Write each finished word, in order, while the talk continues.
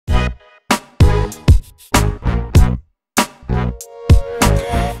Hi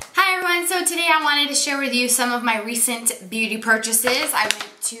everyone, so today I wanted to share with you some of my recent beauty purchases. I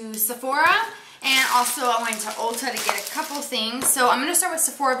went to Sephora and also I went to Ulta to get a couple things. So I'm going to start with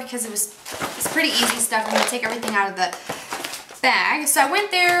Sephora because it's pretty easy stuff. I'm going to take everything out of the bag. So I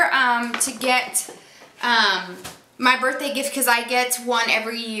went there to get my birthday gift because I get one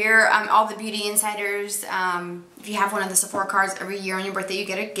every year. All the Beauty Insiders, if you have one of the Sephora cards every year on your birthday, you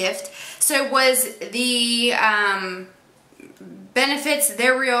get a gift. So it was the Benefits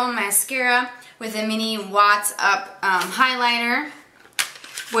They're Real mascara with a mini Watts Up highlighter,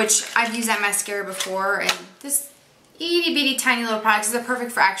 which I've used that mascara before, and this itty bitty tiny little products are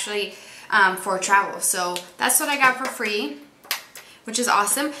perfect for actually for travel. So that's what I got for free, which is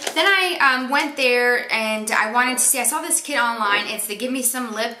awesome. Then I went there and I wanted to see, I saw this kit online. It's the Give Me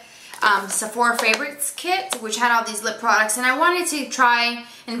Some Lip Sephora Favorites kit, which had all these lip products, and I wanted to try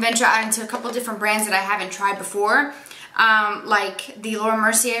and venture out into a couple different brands that I haven't tried before. Like the Laura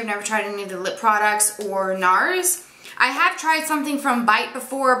Mercier, I've never tried any of the lip products, or NARS. I have tried something from Bite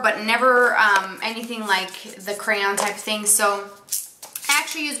before, but never anything like the crayon type thing. So I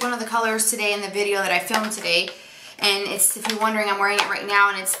actually used one of the colors today in the video that I filmed today, and it's, if you're wondering, I'm wearing it right now,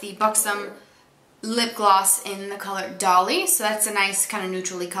 and it's the Buxom lip gloss in the color Dolly. So that's a nice kind of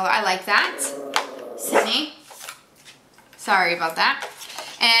neutrally color. I like that. Sydney, sorry about that.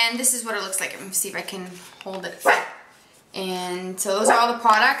 And this is what it looks like. Let me see if I can hold it up. And so those are all the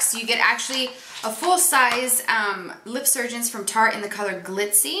products. You get actually a full-size lip surgeons from Tarte in the color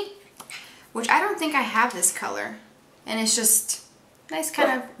Glitzy, which I don't think I have this color. And it's just nice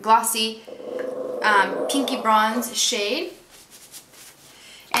kind of glossy pinky bronze shade.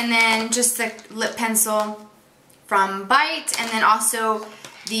 And then just the lip pencil from Bite, and then also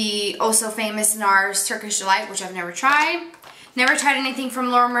the also famous NARS Turkish Delight, which I've never tried. Never tried anything from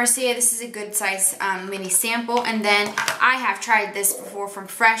Laura Mercier. This is a good size mini sample. And then I have tried this before from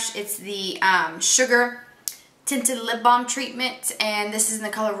Fresh. It's the Sugar Tinted Lip Balm Treatment. And this is in the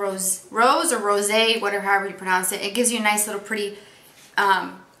color Rose or Rosé, whatever, however you pronounce it. It gives you a nice little pretty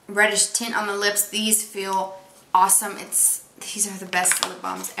reddish tint on the lips. These feel awesome. These are the best lip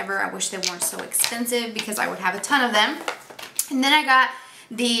balms ever. I wish they weren't so expensive because I would have a ton of them. And then I got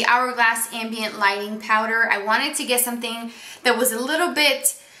the Hourglass Ambient Lighting Powder. I wanted to get something that was a little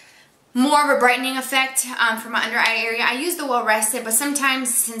bit more of a brightening effect for my under eye area. I use the Well Rested, but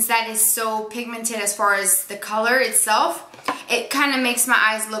sometimes since that is so pigmented as far as the color itself, it kind of makes my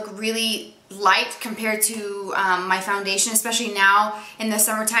eyes look really light compared to my foundation, especially now in the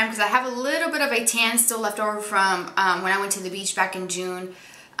summertime, because I have a little bit of a tan still left over from when I went to the beach back in June.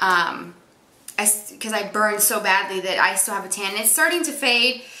 Because I burned so badly that I still have a tan. It's starting to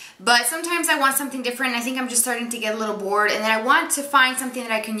fade, but sometimes I want something different. I think I'm just starting to get a little bored, and then I want to find something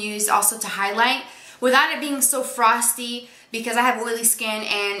that I can use also to highlight without it being so frosty, because I have oily skin,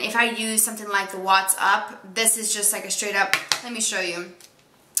 and if I use something like the Watts Up, this is just like a straight up, let me show you,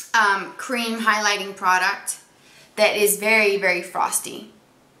 cream highlighting product that is very, very frosty.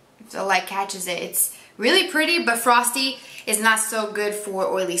 If the light catches it, it's really pretty, but frosty is not so good for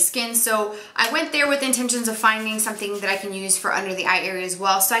oily skin. So I went there with intentions of finding something that I can use for under the eye area as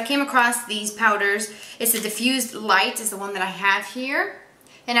well. So I came across these powders. It's a Diffused Light is the one that I have here.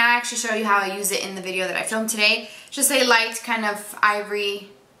 And I actually show you how I use it in the video that I filmed today. Just a light kind of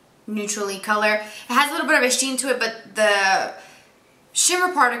ivory neutrally color. It has a little bit of a sheen to it, but the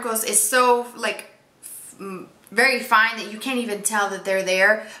shimmer particles is so like very fine that you can't even tell that they're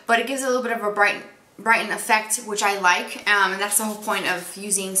there. But it gives a little bit of a brighten effect, which I like, and that's the whole point of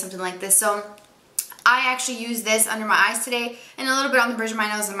using something like this. So I actually use this under my eyes today and a little bit on the bridge of my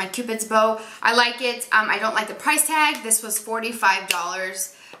nose and my Cupid's bow. I like it. I don't like the price tag. This was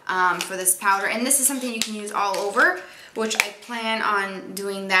 $45 for this powder, and this is something you can use all over, which I plan on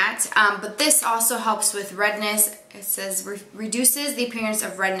doing that. But this also helps with redness. It says reduces the appearance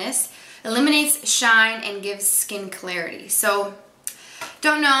of redness, eliminates shine, and gives skin clarity. So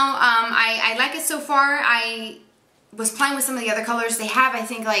don't know. I like it so far. I was playing with some of the other colors. They have, I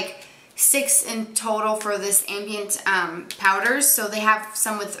think, like 6 in total for this ambient powders. So they have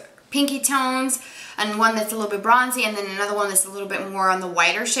some with pinky tones, and one that's a little bit bronzy, and then another one that's a little bit more on the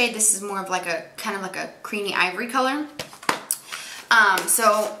whiter shade. This is more of like a kind of like a creamy ivory color.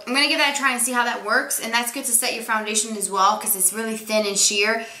 So I'm going to give that a try and see how that works. And that's good to set your foundation as well, because it's really thin and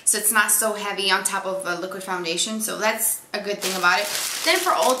sheer, so it's not so heavy on top of a liquid foundation. So that's a good thing about it. Then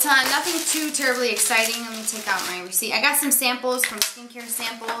for Ulta, nothing too terribly exciting. Let me take out my receipt. I got some samples from Skincare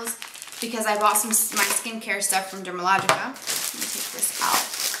Samples because I bought some my skincare stuff from Dermalogica. Let me take this out.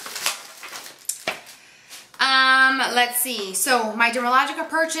 Let's see. So my Dermalogica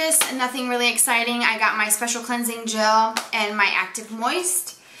purchase, nothing really exciting. I got my Special Cleansing Gel and my Active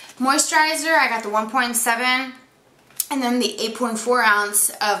Moist Moisturizer. I got the 1.7 and then the 8.4 ounce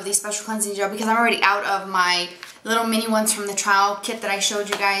of the Special Cleansing Gel because I'm already out of my little mini ones from the trial kit that I showed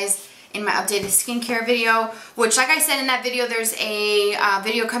you guys in my updated skincare video, which, like I said in that video, there's a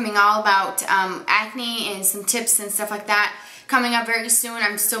video coming all about acne and some tips and stuff like that coming up very soon.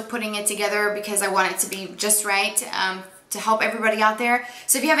 I'm still putting it together because I want it to be just right to help everybody out there.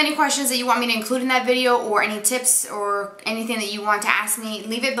 So if you have any questions that you want me to include in that video, or any tips or anything that you want to ask me,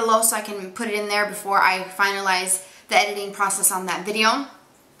 leave it below so I can put it in there before I finalize the editing process on that video.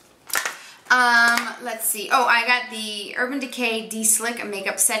 Let's see. Oh, I got the Urban Decay De-Slick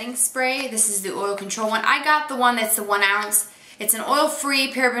Makeup Setting Spray. This is the oil control one. I got the one that's the 1 ounce. It's an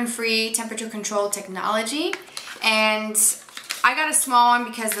oil-free, paraben-free, temperature-controlled technology. And I got a small one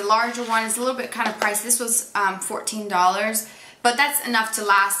because the larger one is a little bit kind of pricey. This was $14, but that's enough to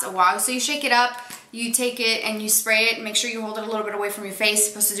last a while. So you shake it up, you take it and you spray it. Make sure you hold it a little bit away from your face.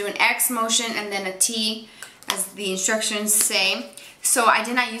 You're supposed to do an X motion and then a T, as the instructions say. So I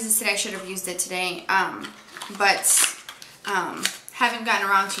did not use this today. I should have used it today, but haven't gotten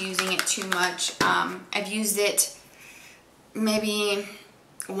around to using it too much. I've used it maybe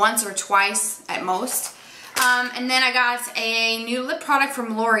once or twice at most. And then I got a new lip product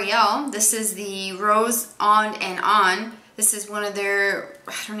from L'Oreal. This is the Rose On and On. This is one of their,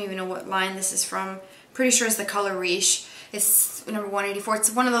 I don't even know what line this is from. Pretty sure it's the color Riche. It's number 184.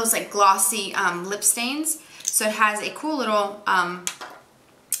 It's one of those like glossy lip stains. So it has a cool little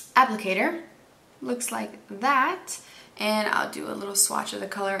applicator. Looks like that. And I'll do a little swatch of the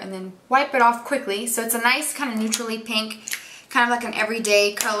color and then wipe it off quickly. So it's a nice kind of neutrally pink, kind of like an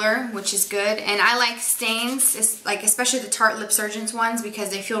everyday color, which is good. And I like stains, especially the Tarte Lip Surgeons ones, because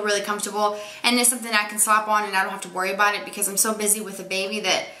they feel really comfortable. And it's something I can slap on and I don't have to worry about it because I'm so busy with a baby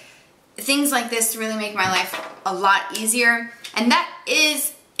that things like this really make my life a lot easier. And that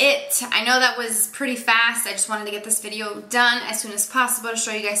is it. I know that was pretty fast. I just wanted to get this video done as soon as possible to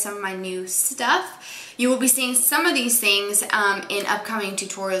show you guys some of my new stuff. You will be seeing some of these things in upcoming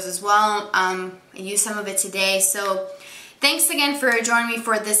tutorials as well. I used some of it today. So thanks again for joining me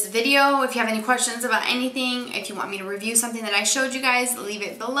for this video. If you have any questions about anything, if you want me to review something that I showed you guys, leave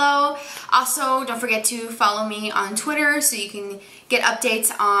it below. Also, don't forget to follow me on Twitter so you can get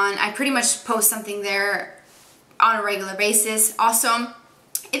updates on, I pretty much post something there on a regular basis. Also,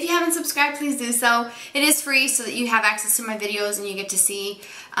 if you haven't subscribed, please do so. It is free so that you have access to my videos and you get to see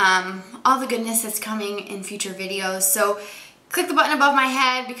all the goodness that's coming in future videos. So click the button above my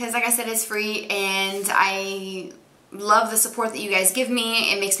head because, like I said, it's free and I love the support that you guys give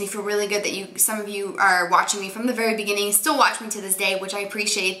me. It makes me feel really good that some of you are watching me from the very beginning, still watch me to this day, which I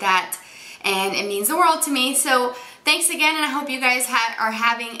appreciate that, and it means the world to me. So thanks again, and I hope you guys are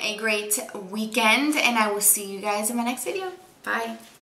having a great weekend, and I will see you guys in my next video. Bye.